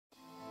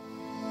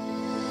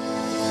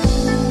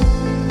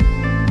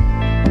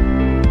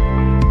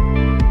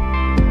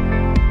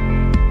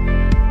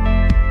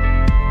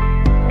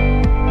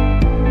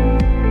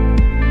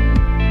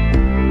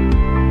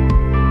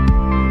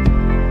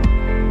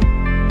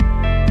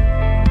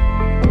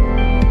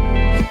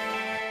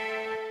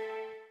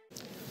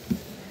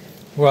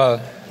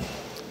Well,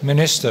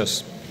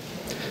 ministers,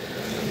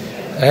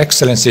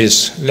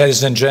 excellencies,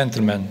 ladies and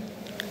gentlemen,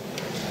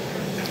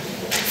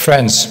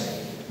 friends,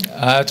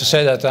 I have to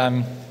say that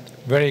I'm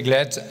very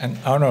glad and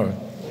honored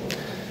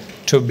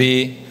to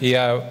be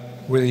here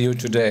with you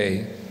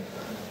today.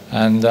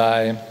 And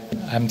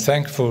I'm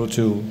thankful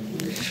to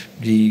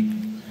the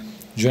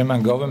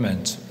German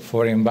government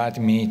for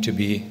inviting me to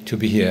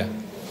be here.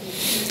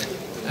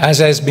 As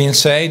has been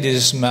said,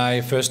 this is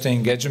my first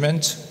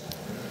engagement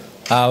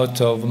out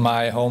of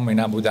my home in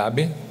Abu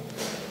Dhabi.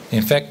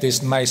 In fact,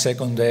 it's my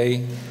second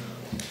day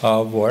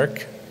of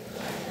work.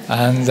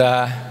 And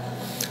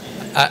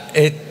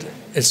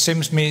it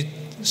seems me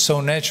so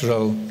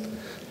natural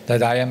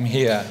that I am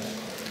here,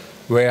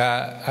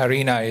 where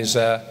IRENA is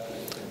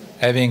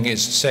having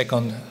its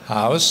second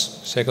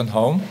house, second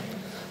home,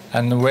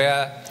 and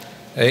where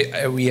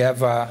we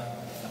have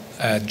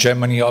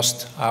Germany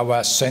host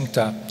our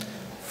center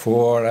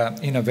for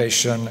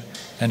innovation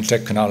and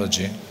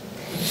technology.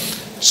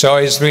 So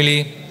it's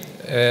really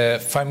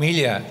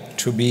familiar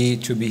to be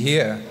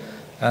here,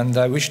 and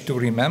I wish to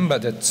remember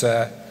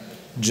that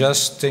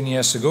just 10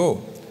 years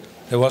ago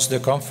there was the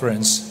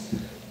conference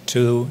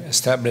to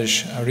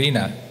establish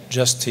IRENA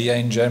just here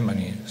in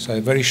Germany. So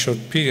a very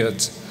short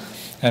period,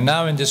 and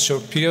now in this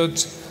short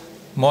period,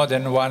 more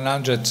than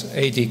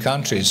 180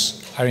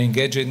 countries are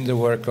engaged in the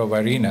work of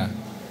IRENA.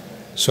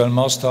 So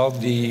most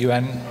of the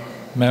UN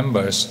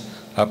members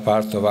are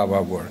part of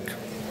our work.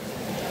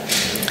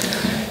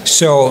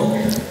 So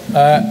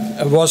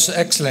it was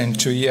excellent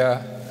to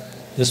hear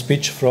the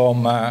speech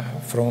from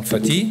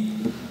Fatih.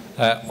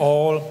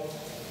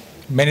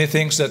 Many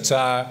things that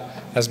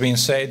has been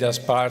said as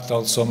part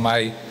also of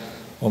my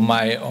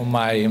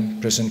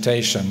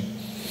presentation.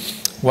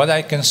 What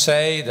I can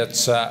say that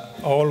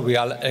we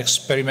are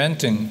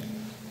experimenting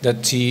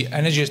that the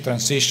energy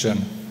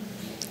transition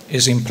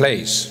is in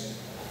place.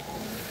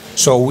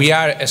 So we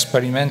are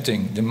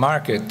experimenting. The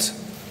market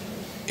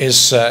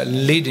is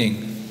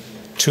leading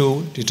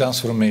to the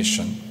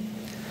transformation.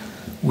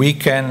 We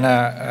can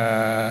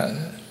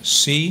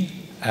see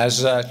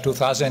as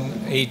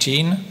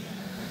 2018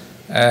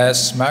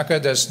 as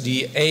marked as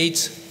the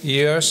 7th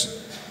year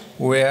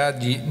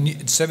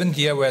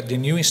where the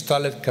new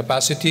installed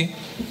capacity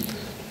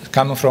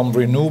coming from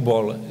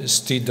renewable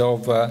instead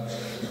of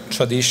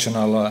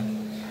traditional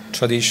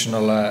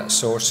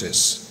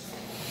sources.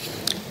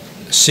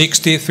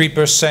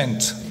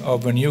 63%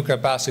 of the new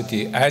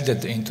capacity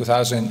added in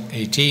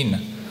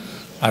 2018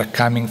 are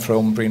coming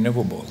from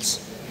renewables.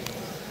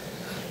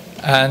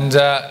 And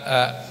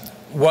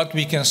what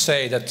we can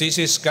say that this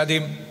is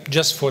getting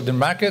just for the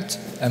market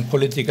and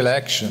political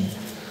action.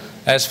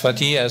 As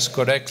Fatih has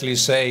correctly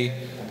said,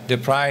 the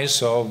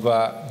price of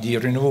the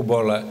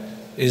renewable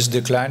is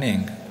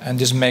declining, and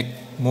this makes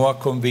more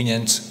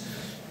convenient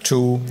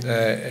to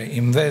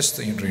invest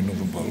in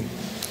renewable.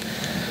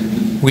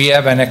 We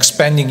have an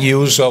expanding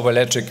use of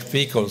electric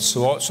vehicles,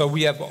 so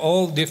we have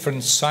all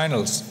different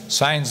signs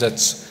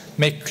that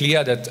make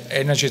clear that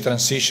energy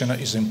transition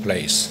is in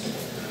place.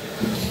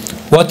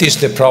 What is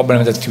the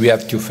problem that we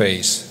have to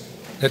face?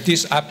 That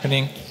is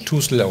happening too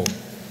slow.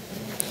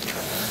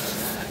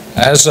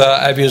 As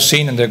have you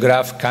seen in the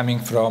graph coming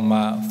from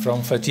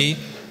Fatih,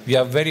 we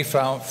are very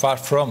far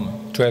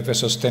from to have a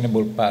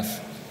sustainable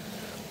path.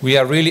 We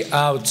are really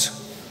out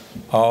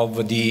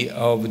of the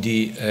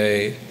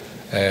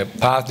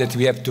path that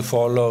we have to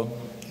follow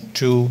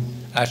to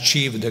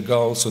achieve the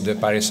goals of the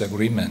Paris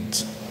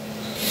Agreement.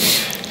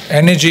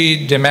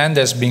 Energy demand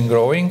has been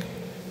growing,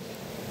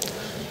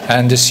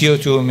 and the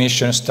CO2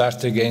 emissions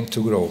start again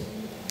to grow.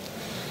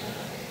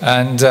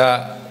 And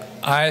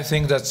I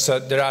think that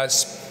there are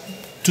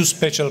two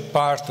special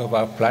parts of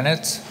our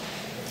planet.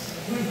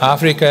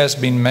 Africa has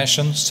been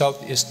mentioned,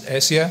 Southeast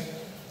Asia,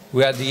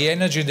 where the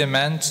energy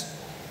demand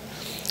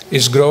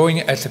is growing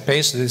at a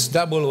pace that is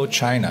double of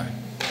China.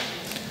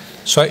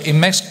 So it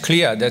makes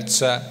clear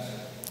that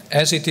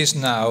as it is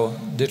now,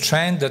 the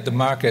trend that the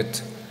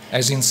market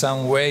has in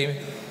some way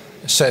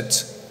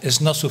set is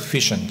not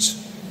sufficient.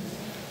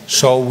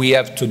 So we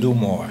have to do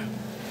more.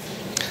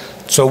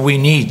 So we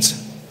need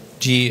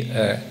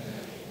the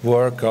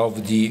work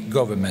of the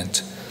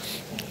government.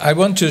 I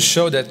want to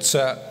show that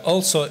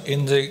also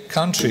in the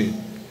country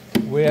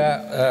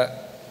where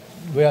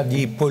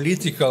the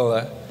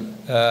political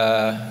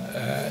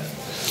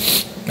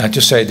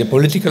the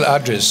political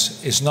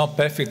address is not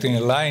perfectly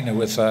in line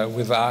with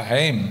our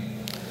aim.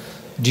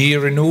 The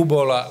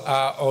renewable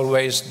are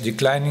always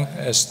declining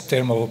as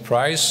term of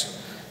price,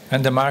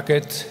 and the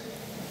market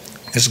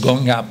is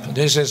going up.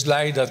 This is a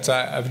slide that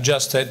I've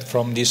just had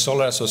from the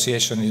Solar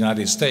Association in the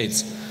United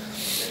States.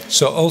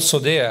 So also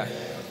there,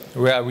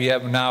 where we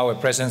have now a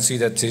presidency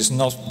that is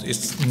not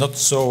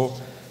so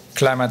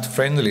climate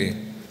friendly,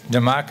 the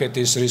market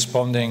is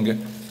responding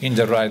in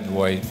the right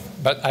way.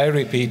 But I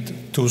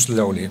repeat, too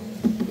slowly.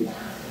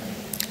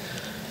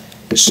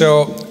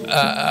 So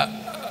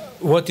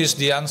what is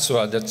the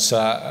answer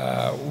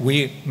that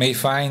we may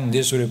find in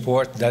this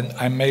report that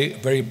I'm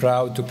very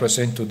proud to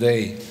present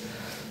today,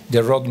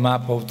 the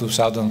roadmap of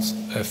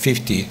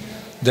 2050,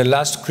 the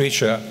last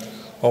creature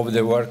of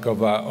the work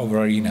of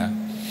IRENA?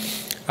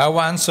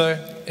 Our answer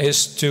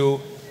is to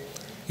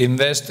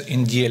invest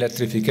in the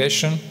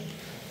electrification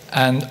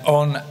and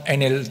on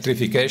an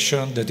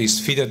electrification that is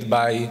fed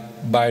by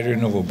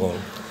renewable.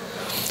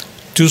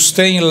 To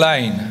stay in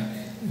line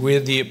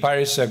with the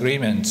Paris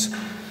Agreement,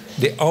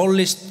 the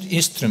only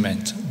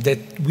instrument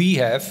that we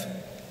have,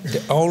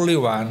 the only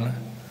one,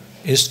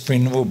 is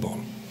renewable.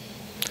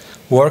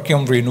 Working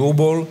on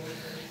renewable,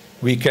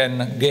 we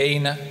can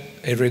gain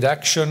a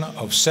reduction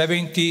of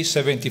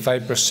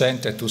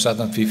 70–75% at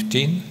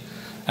 2015,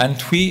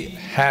 and we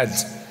had,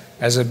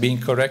 as has been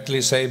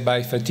correctly said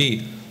by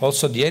Fatih,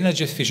 also the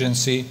energy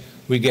efficiency,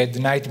 we get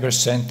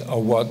 90%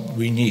 of what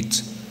we need.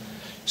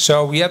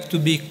 So we have to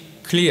be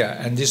clear,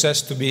 and this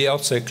has to be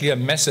also a clear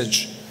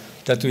message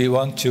that we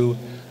want to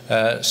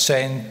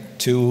send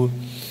to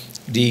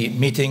the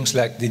meetings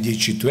like the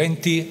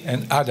G20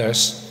 and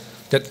others,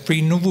 that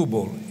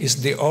renewable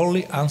is the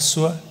only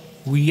answer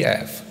we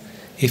have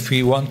if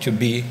we want to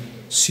be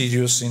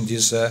serious in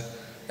this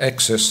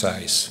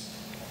exercise.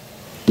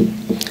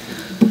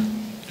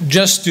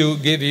 Just to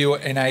give you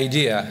an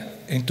idea,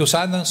 in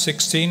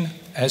 2016,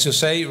 as you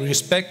say,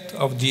 respect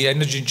of the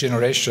energy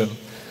generation,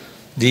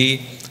 the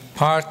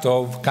part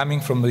of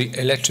coming from the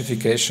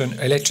electrification,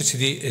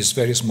 electricity is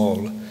very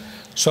small.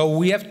 So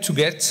we have to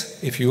get,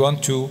 if you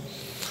want to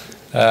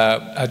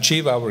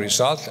achieve our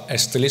result,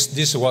 at least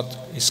this is what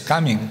is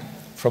coming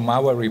from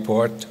our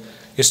report,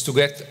 is to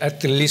get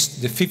at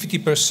least the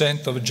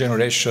 50% of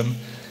generation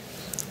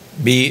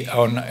be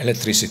on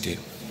electricity.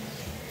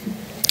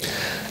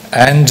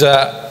 And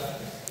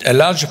a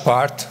large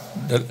part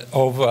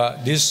of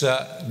this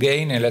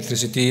gain in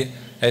electricity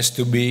has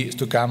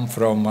to come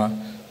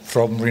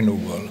from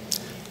renewable.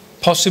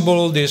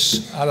 Possible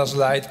this other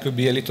slide could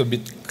be a little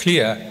bit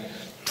clear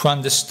to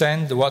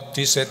understand what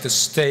is at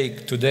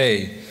stake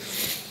today.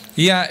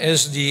 Here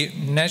is the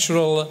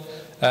natural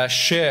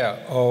share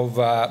of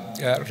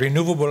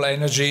renewable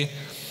energy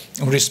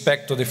in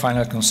respect to the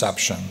final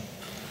consumption.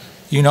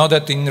 You know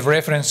that in the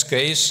reference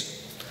case,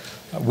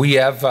 we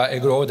have a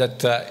growth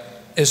that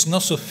is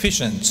not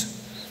sufficient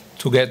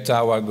to get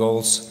our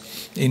goals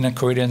in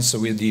accordance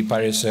with the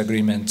Paris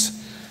Agreement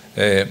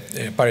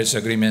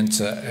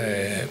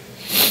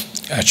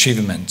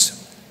achievement.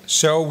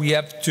 So we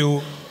have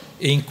to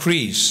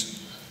increase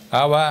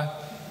our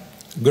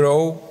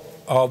growth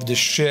of the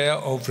share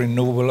of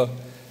renewable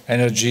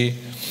energy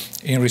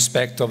in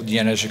respect of the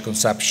energy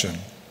consumption.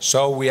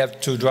 So we have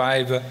to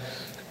drive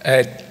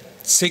a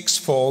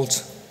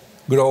six-fold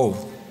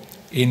growth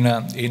in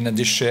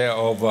the share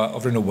of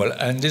renewable.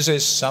 And this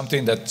is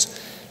something that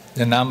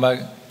the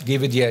number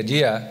give the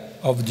idea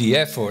of the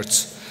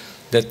efforts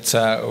that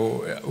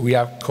we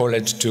are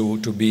called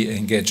to be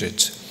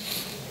engaged.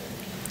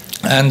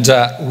 And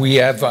we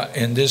have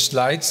in these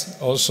slides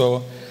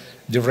also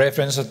the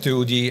reference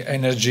to the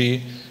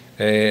energy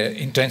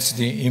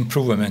intensity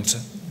improvement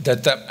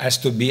that has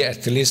to be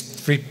at least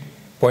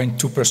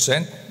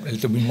 3.2%, a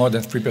little bit more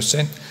than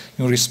 3%,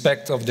 in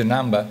respect of the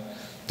number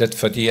that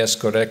Fatih has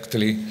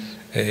correctly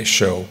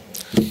shown.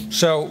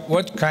 So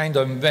what kind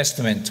of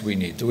investment we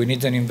need? We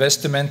need an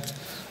investment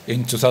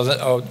in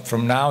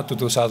from now to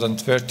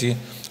 2030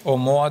 or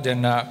more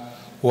than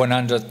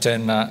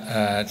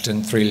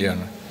 110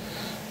 trillion.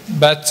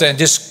 But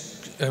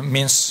this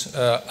means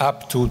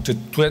up to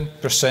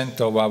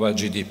 20% of our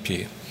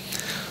GDP.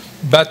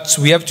 But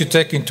we have to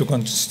take into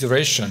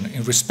consideration,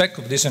 in respect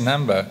of this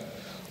number,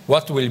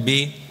 what will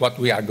be what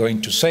we are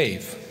going to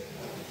save.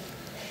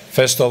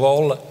 First of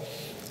all,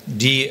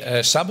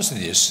 the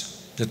subsidies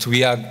that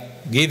we are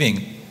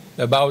giving,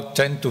 about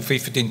 10 to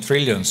 15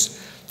 trillions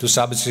to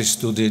subsidies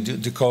to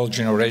the coal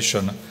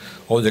generation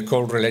or the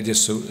coal-related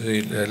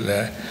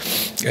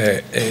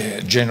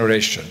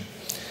generation.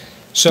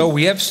 So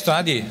we have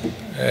studied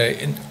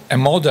a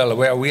model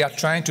where we are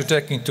trying to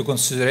take into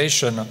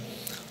consideration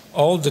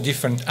all the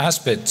different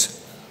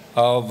aspects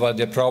of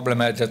the problem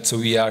that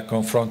we are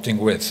confronting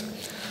with.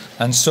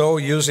 And so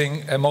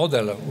using a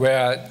model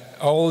where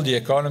all the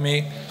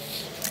economy,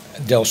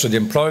 also the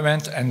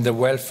employment and the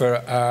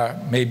welfare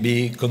may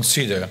be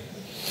considered,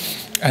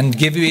 and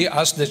giving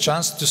us the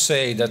chance to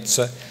say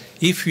that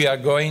if we are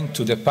going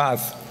to the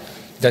path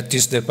that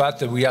is the path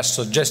that we are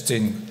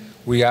suggesting,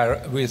 we are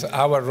with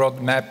our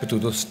roadmap to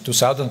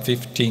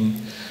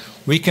 2015,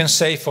 we can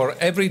say for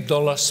every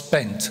dollar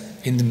spent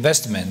in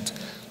investment,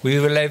 we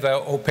will have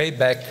a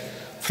payback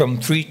from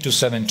 3 to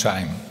 7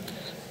 times.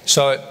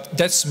 So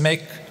let's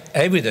make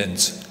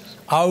evident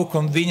how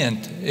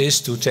convenient it is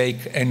to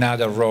take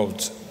another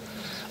road,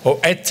 or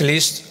at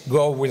least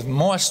go with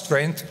more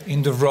strength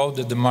in the road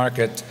that the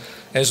market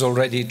is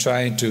already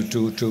trying to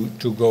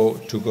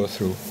go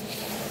through.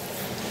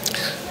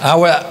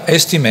 Our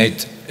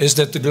estimate is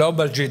that the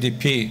global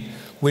GDP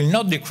will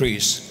not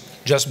decrease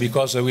just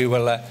because we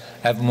will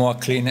have more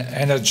clean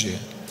energy.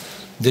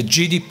 The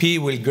GDP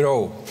will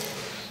grow.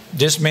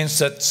 This means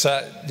that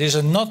this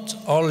is not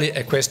only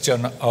a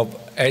question of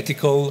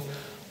ethical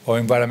or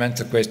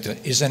environmental question,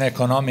 it's an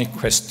economic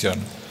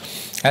question.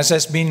 As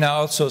has been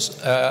also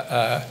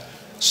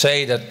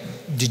say that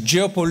the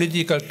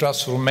geopolitical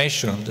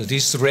transformation that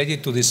is ready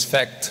to this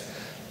fact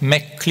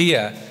make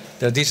clear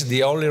that this is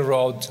the only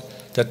road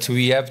that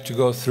we have to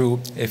go through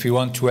if we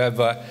want to have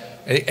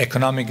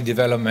economic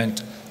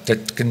development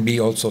that can be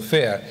also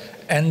fair.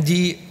 And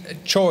the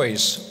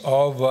choice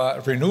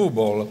of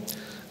renewable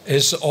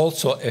is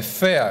also a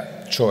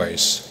fair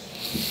choice.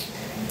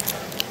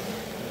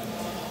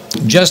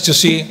 Just to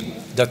see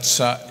that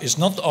it's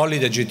not only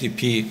the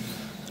GDP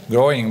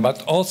growing,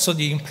 but also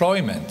the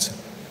employment.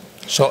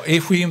 So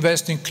if we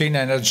invest in clean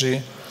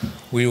energy,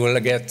 we will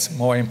get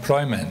more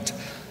employment.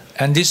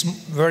 And this is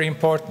very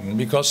important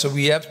because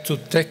we have to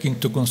take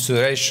into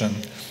consideration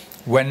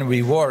when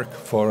we work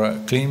for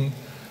clean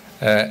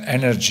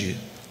energy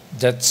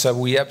that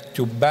we have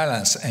to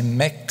balance and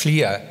make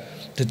clear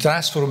the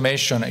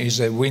transformation is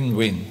a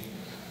win-win.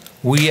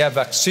 We have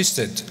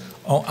assisted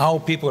on how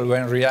people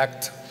will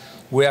react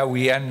where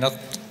we are not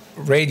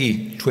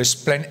ready to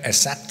explain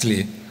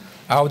exactly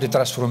how the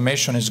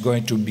transformation is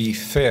going to be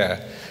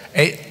fair.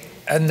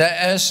 And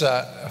as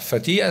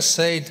Fatih has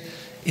said,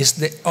 it's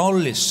the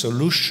only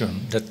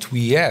solution that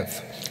we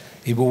have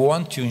if we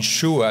want to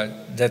ensure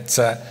that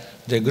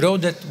the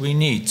growth that we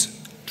need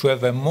to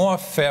have a more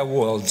fair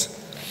world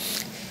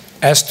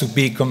has to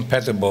be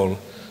compatible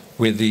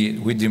with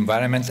the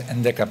environment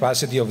and the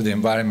capacity of the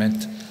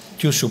environment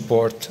to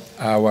support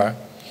our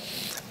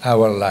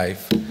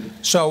life.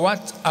 So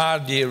what are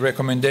the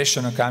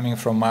recommendations coming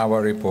from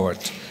our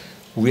report?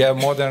 We have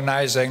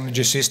modernized the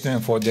energy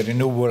system for the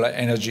renewable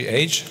energy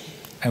age,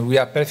 and we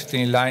are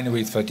perfectly in line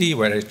with Fatih,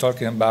 where he's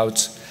talking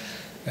about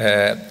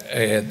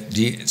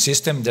the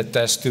system that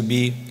has to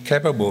be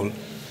capable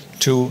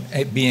to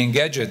be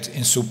engaged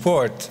in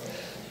support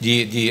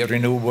the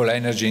renewable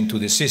energy into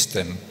the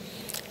system,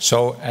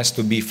 so as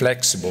to be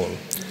flexible.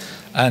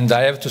 And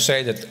I have to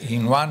say that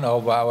in one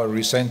of our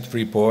recent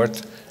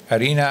reports,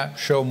 IRENA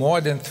showed more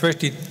than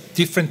 30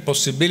 different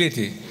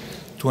possibilities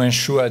to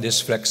ensure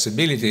this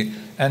flexibility.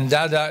 And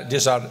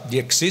these are the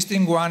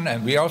existing one,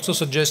 and we also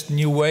suggest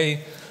new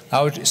way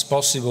how it is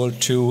possible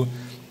to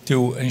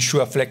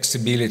ensure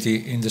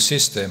flexibility in the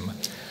system.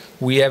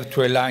 We have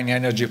to align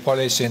energy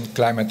policy and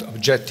climate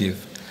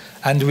objective.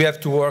 And we have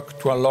to work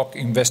to unlock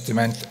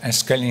investment and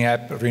scaling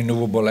up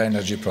renewable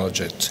energy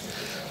projects.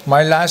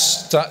 My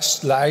last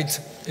slide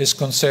is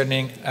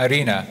concerning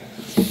IRENA.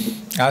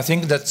 I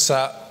think that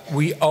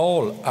we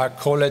all are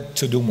called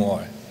to do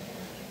more.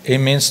 It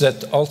means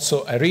that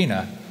also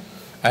IRENA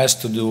has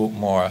to do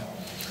more.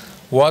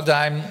 What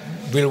I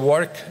will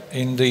work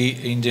in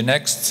the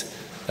next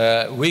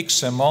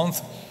weeks and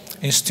months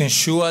is to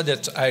ensure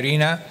that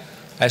IRENA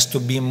has to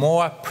be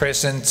more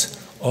present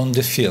on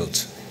the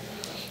field.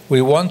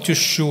 We want to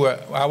assure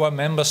our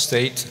member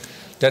state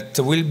that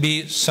will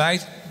be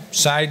side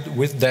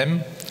with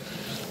them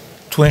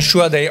to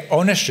ensure their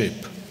ownership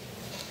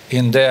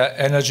in their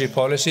energy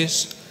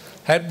policies,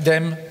 help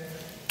them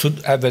to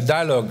have a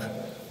dialogue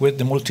with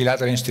the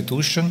multilateral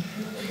institutional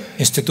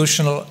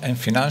and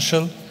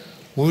financial.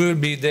 We will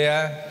be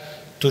there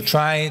to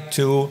try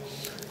to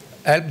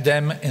help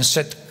them and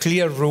set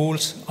clear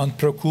rules on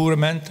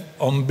procurement,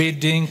 on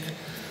bidding,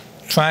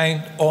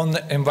 trying on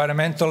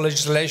environmental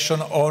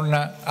legislation, on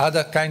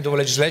other kind of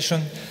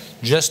legislation,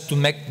 just to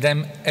make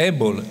them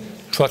able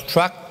to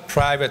attract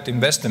private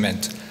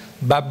investment,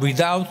 but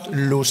without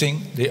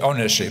losing the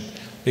ownership,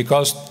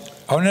 because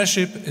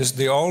ownership is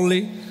the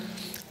only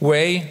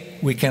way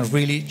we can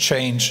really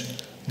change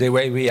the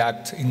way we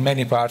act in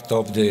many parts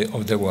of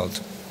the world.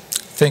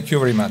 Thank you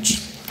very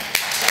much.